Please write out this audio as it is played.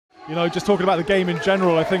You know, just talking about the game in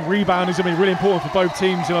general, I think rebound is going to be really important for both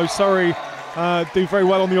teams. You know, Surrey do very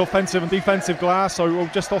well on the offensive and defensive glass, so we're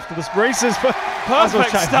just off to the races. But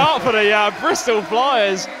perfect start for the Bristol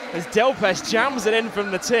Flyers as Delpesh jams it in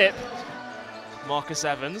from the tip. Marcus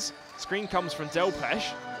Evans, screen comes from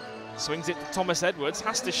Delpesh, swings it to Thomas Edwards,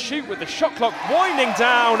 has to shoot with the shot clock winding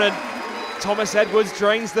down, and Thomas Edwards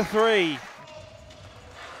drains the three.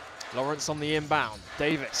 Lawrence on the inbound,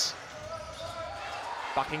 Davis.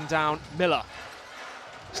 Backing down Miller.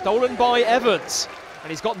 Stolen by Evans, and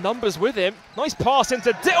he's got numbers with him. Nice pass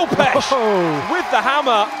into Delpesh with the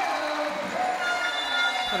hammer.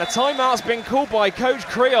 And a timeout's been called by Coach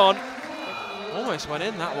Creon. Almost went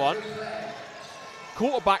in, that one.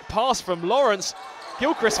 Quarterback pass from Lawrence.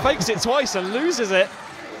 Gilchrist fakes it twice and loses it.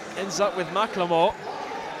 Ends up with McLemore.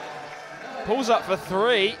 Pulls up for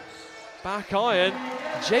three. Back iron.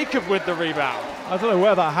 Jacob with the rebound. I don't know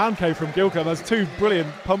where that hand came from, Gilchrist. There's two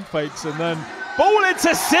brilliant pump fakes, and then ball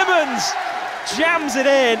into Simmons. Jams it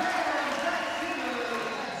in.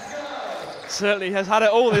 Certainly has had it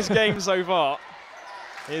all this game so far.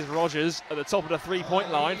 Here's Rogers at the top of the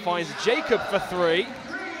three-point line. Finds Jacob for three.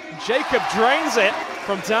 Jacob drains it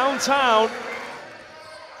from downtown.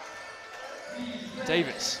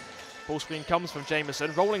 Davis. Ball screen comes from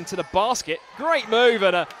Jameson, rolling to the basket. Great move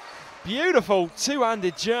and a beautiful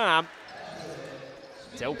two-handed jam.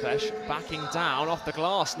 Delpesh backing down off the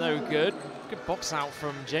glass, no good. Good box out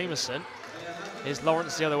from Jameson. Here's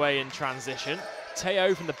Lawrence the other way in transition.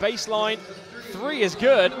 Teo from the baseline, three is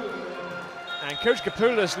good. And Coach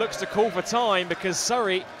Kapoulis looks to call for time because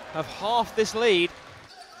Surrey have half this lead.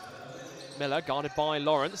 Miller guarded by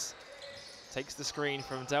Lawrence. Takes the screen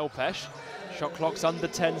from Delpesh. Shot clock's under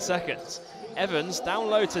 10 seconds. Evans down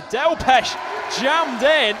low to Delpesh, jammed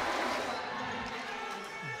in.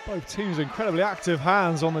 Both teams incredibly active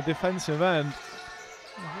hands on the defensive end.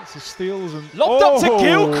 Lots of steals and lobbed up to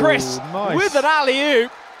Gilchrist nice. With an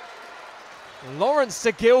alley-oop. Lawrence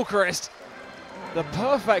to Gilchrist. The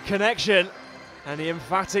perfect connection and the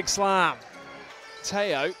emphatic slam.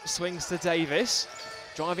 Teo swings to Davis.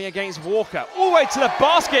 Driving against Walker. All the way to the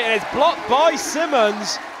basket, and it's blocked by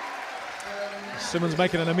Simmons. Simmons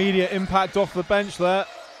making an immediate impact off the bench there.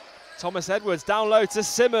 Thomas Edwards down low to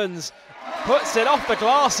Simmons. Puts it off the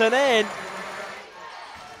glass and in.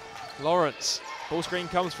 Lawrence. Ball screen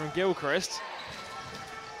comes from Gilchrist.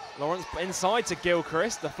 Lawrence inside to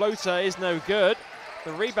Gilchrist. The floater is no good.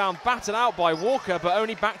 The rebound batted out by Walker, but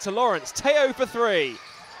only back to Lawrence. Teo for three.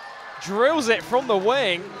 Drills it from the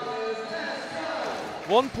wing.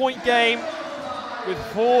 1 point game with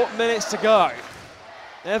 4 minutes to go.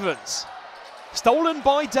 Evans. Stolen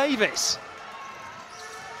by Davis.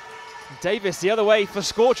 Davis the other way for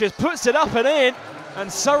Scorchers, puts it up and in,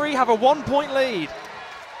 and Surrey have a 1 point lead.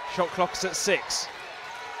 Shot clock's at 6.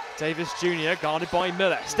 Davis Jr. guarded by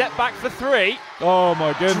Miller. Step back for three. Oh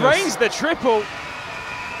my goodness. Drains the triple.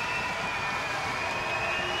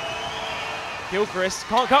 Gilchrist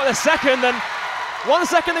can't cut the second, and 1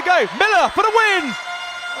 second to go. Miller for the win.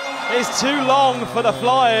 It's too long for the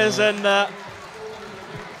Flyers, and a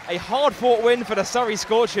hard-fought win for the Surrey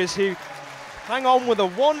Scorchers, who hang on with a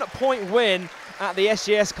 1 point win at the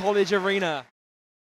SGS College Arena.